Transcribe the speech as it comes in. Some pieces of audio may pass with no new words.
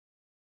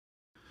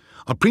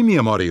A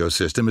premium audio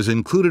system is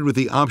included with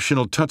the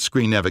optional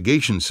touchscreen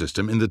navigation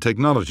system in the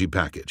technology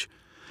package.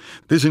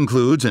 This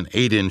includes an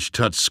 8-inch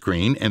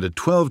touchscreen and a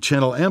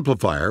 12-channel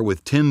amplifier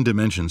with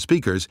 10-dimension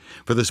speakers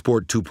for the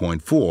Sport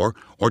 2.4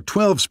 or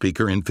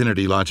 12-speaker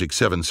Infinity Logic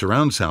 7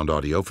 surround sound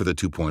audio for the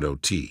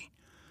 2.0T.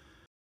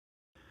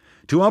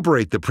 To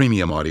operate the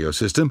premium audio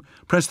system,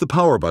 press the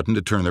power button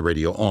to turn the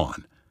radio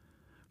on.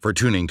 For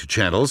tuning to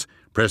channels,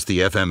 press the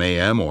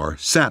FM/AM or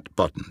SAT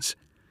buttons.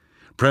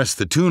 Press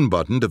the tune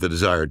button to the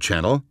desired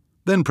channel,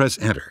 then press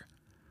Enter.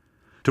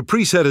 To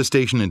preset a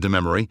station into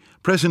memory,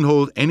 press and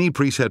hold any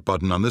preset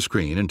button on the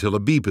screen until a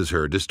beep is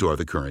heard to store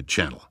the current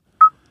channel.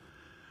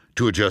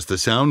 To adjust the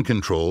sound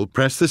control,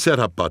 press the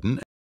Setup button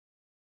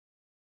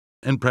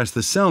and press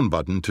the Sound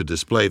button to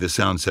display the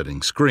sound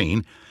setting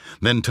screen,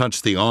 then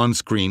touch the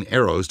on-screen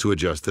arrows to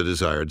adjust the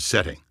desired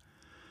setting.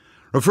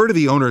 Refer to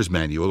the owner's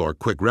manual or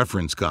quick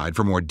reference guide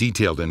for more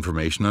detailed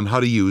information on how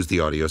to use the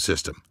audio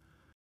system.